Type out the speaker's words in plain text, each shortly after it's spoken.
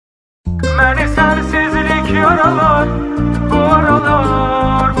Məni sənsizlik yaralar. Bu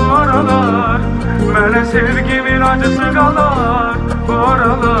aralar, bu aralar mənə sevgimin acısı qalar. Bu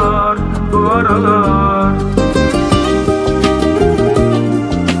aralar, bu aralar.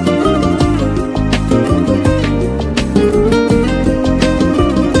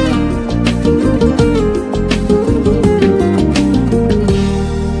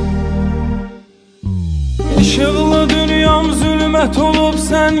 İşıqlı dünyam zülmət olub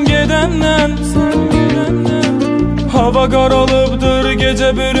sən gedəndən. Hava qaralıbdır, gecə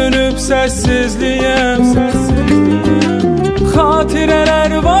bürünüb səssizliyəm.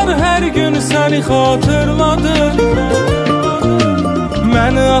 Xatirələr var hər gün səni xatırladır.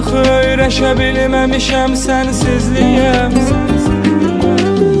 Məni axı öyrəşə bilməmişəm sənsizliyəm.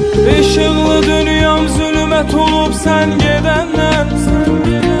 İşıqlı dünyam zülmət olub sən gedəndən.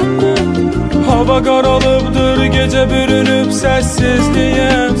 Hava qaralıbdır, gecə bürünüb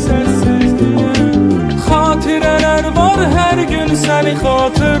səssizliyəm. Xatirələr var hər gün səni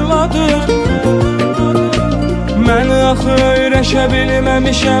xatırladır. Məni axı öyrəşə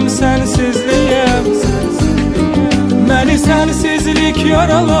bilməmişəm sənsizliyəm. Məni sənsizlik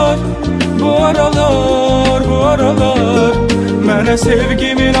yaralar. Bu aralar, bu aralar mənə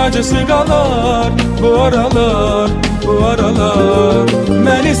sevgimin acısı qalar. Bu aralar, bu aralar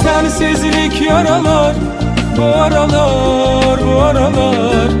məni sənsizlik yaralar. Bu aralar, bu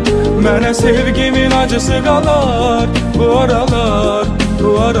aralar mənə sevgimin acısı qalar. Bu aralar,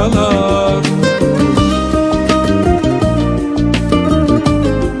 bu aralar.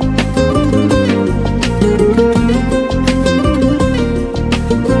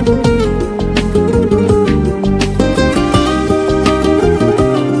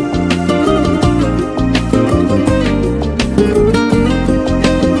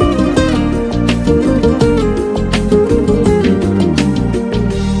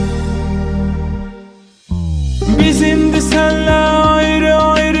 Biz indi sənlə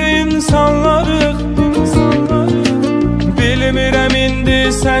ayrı-ayrı insanlarıq. Bilmirəm indi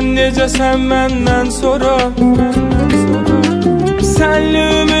sən necəsən məndən sonra. Sənli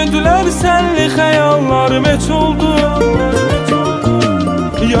ümidlər, sənli xəyallar meç oldu.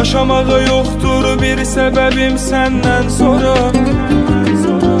 Yaşamağa yoxdur bir səbəbim səndən sonra.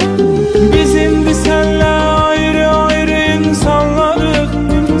 Biz indi sənlə ayrı-ayrı insanlarıq.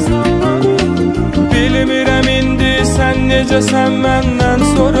 Bilmirəm indi sən necəsən məndən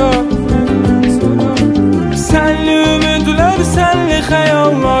sonra. Sənli ümidlər, sənli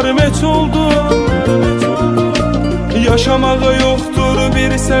xəyallar meç oldu. Yaşamağa yoxdur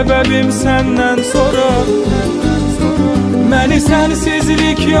bir səbəbim səndən sonra. Məni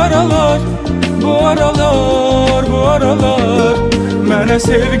sənsizlik yaralar. Bu aralar, bu aralar mənə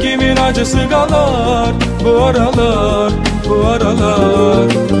sevgimin acısı qalar. Bu aralar, bu aralar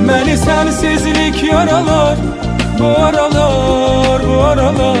məni sənsizlik yaralar. Bu aralar, bu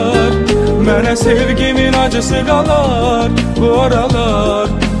aralar mənə sevgimin acısı qalar. Bu aralar,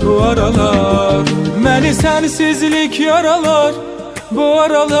 bu aralar məni sənsizlik yaralar. Bu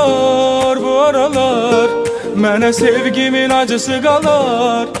aralar, bu aralar mənə sevgimin acısı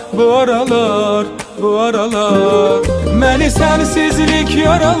qalar. Bu aralar, bu aralar məni sənsizlik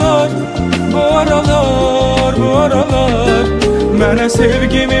yaralar. Bu aralar, bu aralar mənə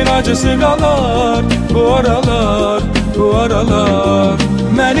sevgimin acısı qalar. Bu aralar, bu aralar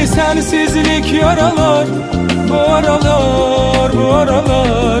məni sənsizlik yaralar. Bu aralar, bu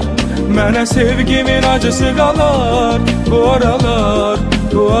aralar mənə sevgimin acısı qalar. Bu aralar,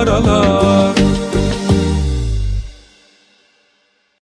 bu aralar.